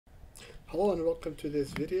Hello and welcome to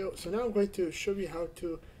this video. So now I'm going to show you how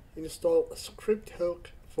to install Scripthook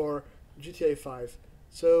for GTA 5.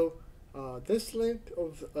 So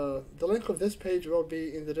the link of this page will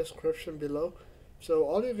be in the description below. So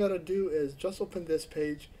all you gotta do is just open this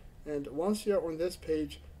page, and once you're on this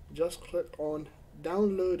page, just click on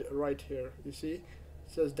download right here. You see it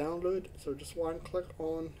says download, so just one click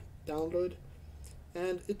on download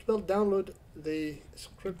and it will download the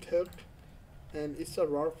Scripthook, and it's a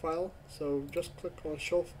RAR file. So just click on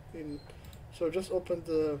show in. So just open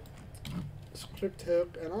the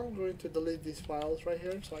Scripthook, and I'm going to delete these files right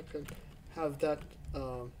here so I can have that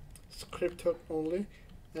Scripthook only.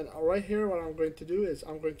 And right here, what I'm going to do is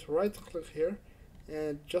I'm going to right click here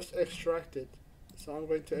and just extract it. So I'm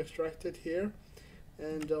going to extract it here,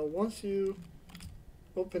 and once you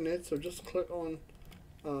open it, so just click on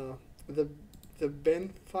the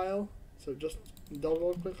bin file. So just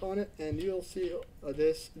double click on it and you'll see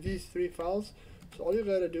these three files. So all you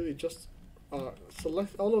gotta do is just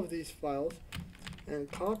select all of these files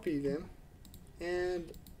and copy them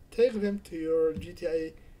and take them to your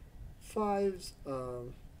GTA 5's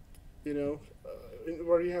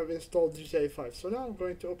where you have installed GTA 5. So now I'm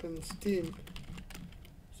going to open Steam.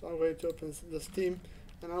 So I'm going to open the Steam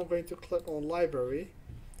and I'm going to click on library,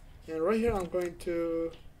 and right here I'm going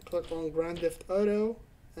to click on Grand Theft Auto,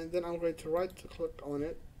 and then I'm going to right click on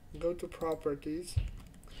it, go to properties,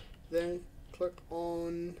 then click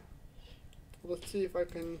on, let's see if I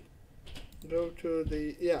can go to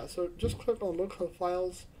the, so just click on local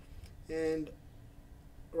files, and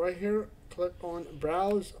right here click on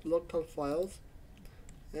browse local files,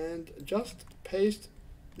 and just paste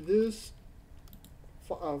these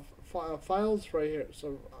files right here.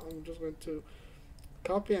 So I'm just going to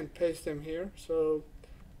copy and paste them here. So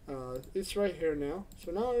it's right here now.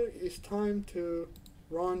 So now it's time to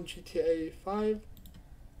run GTA 5,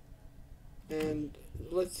 and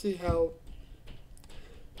let's see how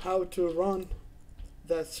to run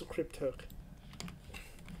that Scripthook.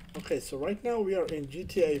 Okay, so right now we are in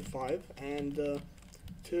GTA 5, and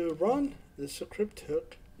to run the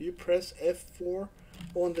Scripthook you press F4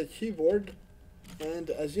 on the keyboard, and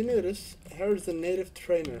as you notice, here's the native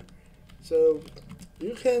trainer. So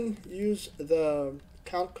you can use the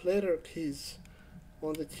calculator keys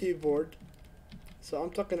on the keyboard. So I'm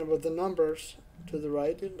talking about the numbers to the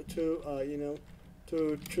right to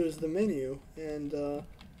choose the menu, and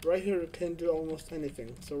right here you can do almost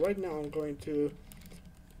anything. So right now I'm going to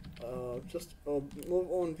just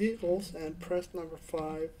move on vehicles and press number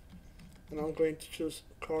 5, and I'm going to choose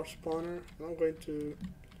car spawner, and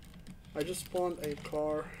I just spawned a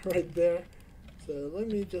car right there. So let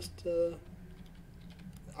me just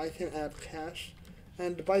I can add cash.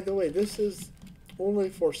 And by the way, this is only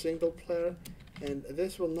for single player, and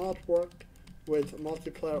this will not work with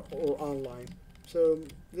multiplayer or online. So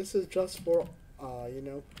this is just for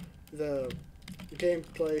the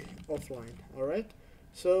gameplay offline. Alright,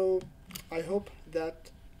 so I hope that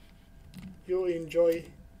you have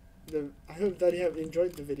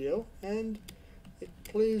enjoyed the video, and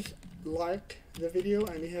please like the video,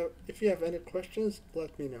 and if you have any questions,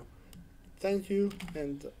 let me know. Thank you,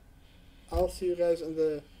 and I'll see you guys in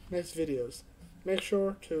the next videos. Make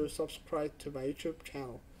sure to subscribe to my YouTube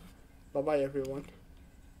channel. Bye bye everyone.